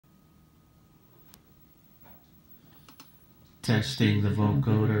Testing the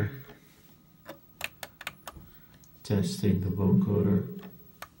vocoder. Testing the vocoder.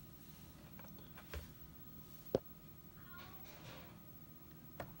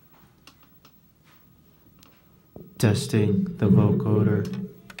 Testing the vocoder.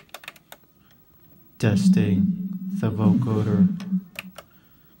 Testing the vocoder.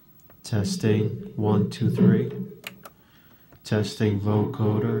 Testing 1, 2, 3. Testing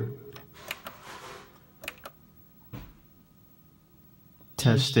vocoder.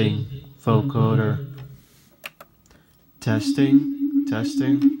 Testing vocoder. Testing,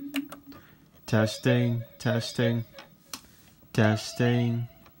 testing, testing, testing, testing.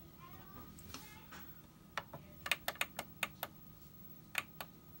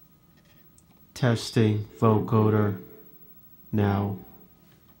 Testing vocoder now.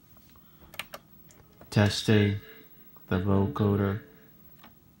 Testing the vocoder.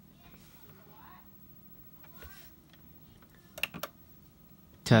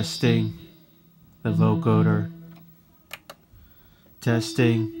 Testing the vocoder.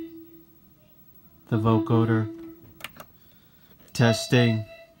 Testing the vocoder. Testing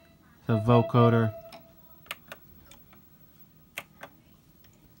the vocoder.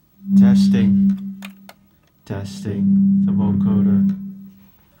 Testing. Testing the vocoder.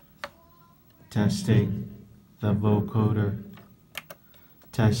 Testing the vocoder.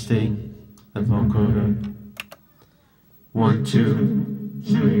 Testing the vocoder. 1, 2,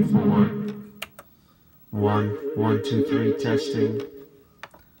 3, 4. 1, 1, 2, 3, testing.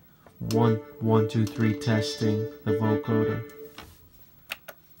 1, 1, 2, 3, testing the vocoder.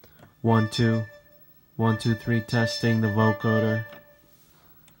 1, 2, 1, 2, 3, testing the vocoder.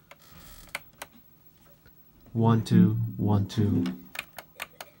 1, 2, 1, 2.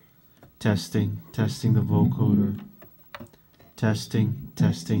 Testing, testing the vocoder. Testing,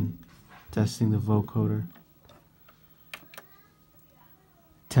 testing, testing the vocoder.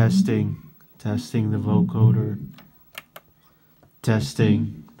 Testing, testing the vocoder.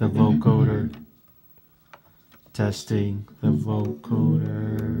 Testing the vocoder. Testing the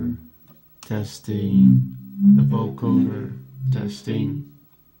vocoder. Testing the vocoder. Testing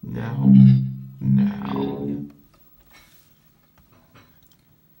now. Now.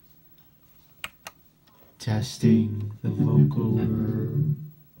 Testing the vocoder.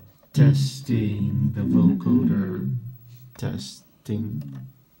 Testing the vocoder. Testing.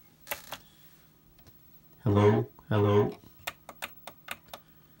 Hello, hello.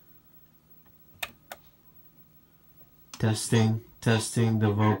 Testing, testing the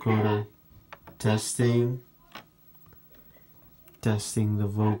vocoder. Testing. Testing the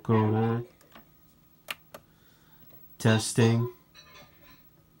vocoder. Testing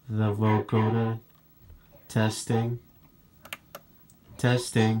the vocoder. Testing.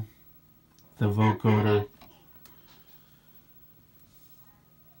 Testing the vocoder.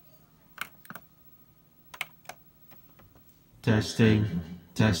 Testing.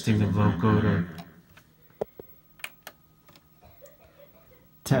 Testing the vocoder.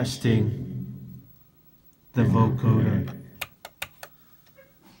 Testing the vocoder.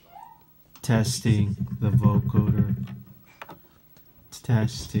 Testing the vocoder.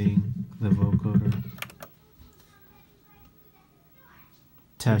 Testing the vocoder.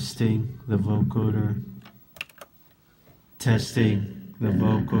 Testing the vocoder. Testing the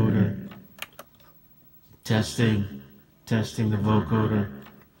vocoder. Testing. Testing the vocoder.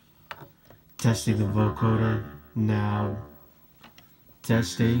 Testing the vocoder now.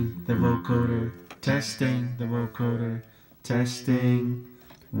 Testing the vocoder. Testing the vocoder. Testing.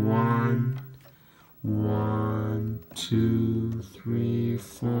 1, 1, 2, 3,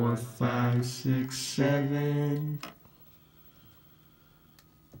 4, 5, 6, 7.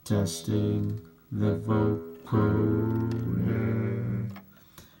 Testing the vocoder.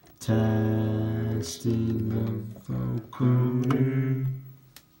 Testing the vocoder.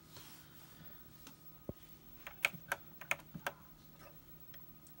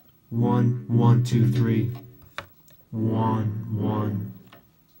 One, 1, 2, 3. 1, 1.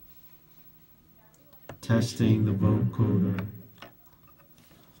 Testing the vocoder.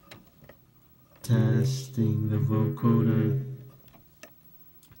 Testing the vocoder.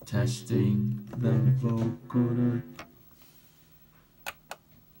 Testing the vocoder.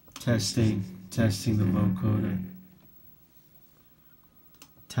 Testing, testing the vocoder.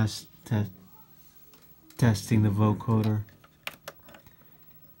 Testing the vocoder.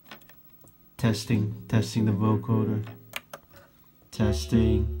 Testing, testing the vocoder.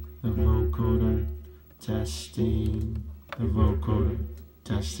 Testing the vocoder. Testing the vocoder.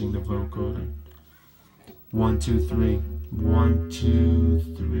 Testing the vocoder. 1, 2, 3. 1, 2,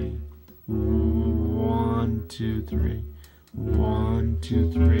 3. 1, 2, 3. 1,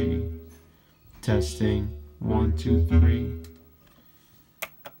 2, 3. Testing. 1, 2, 3.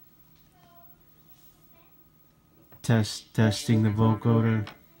 Testing the vocoder.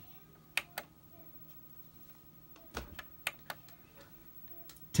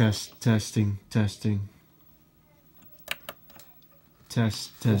 Testing.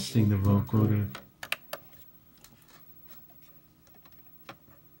 Testing the vocoder.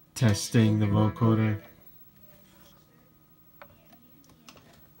 Testing the vocoder.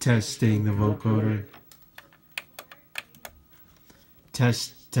 Testing the vocoder.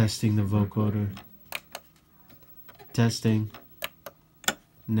 Testing the vocoder. Testing.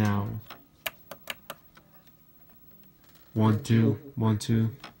 Now. 1, 2, 1, 2.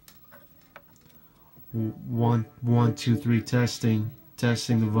 1, 2, 3. Testing the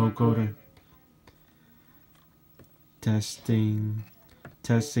vocoder. Testing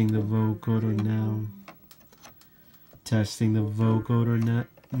the vocoder now. Testing the vocoder now.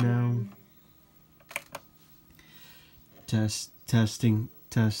 Testing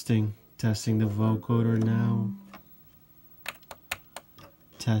the vocoder now.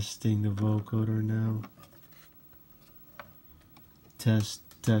 Testing the vocoder now.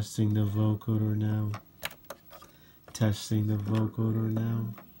 Testing the vocoder now. Testing the vocoder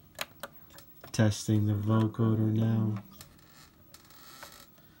now. Testing the vocoder now.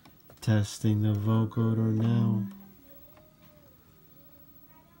 Testing the vocoder now.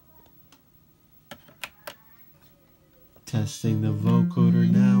 Testing the vocoder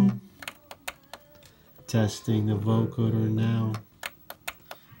now. Testing the vocoder now.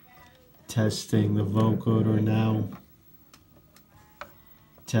 Testing the vocoder now.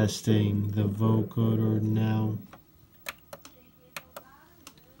 Testing the vocoder now.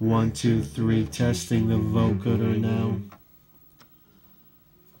 1, 2, 3. Testing the vocoder now.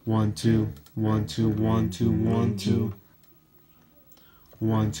 1, 2, 1, 2, 1, 2, 1, 2.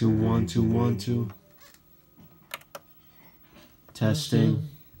 1, 2, 1, 2, 1, 2. Testing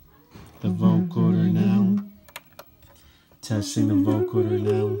the vocoder now. Testing the vocoder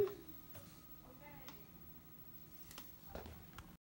now.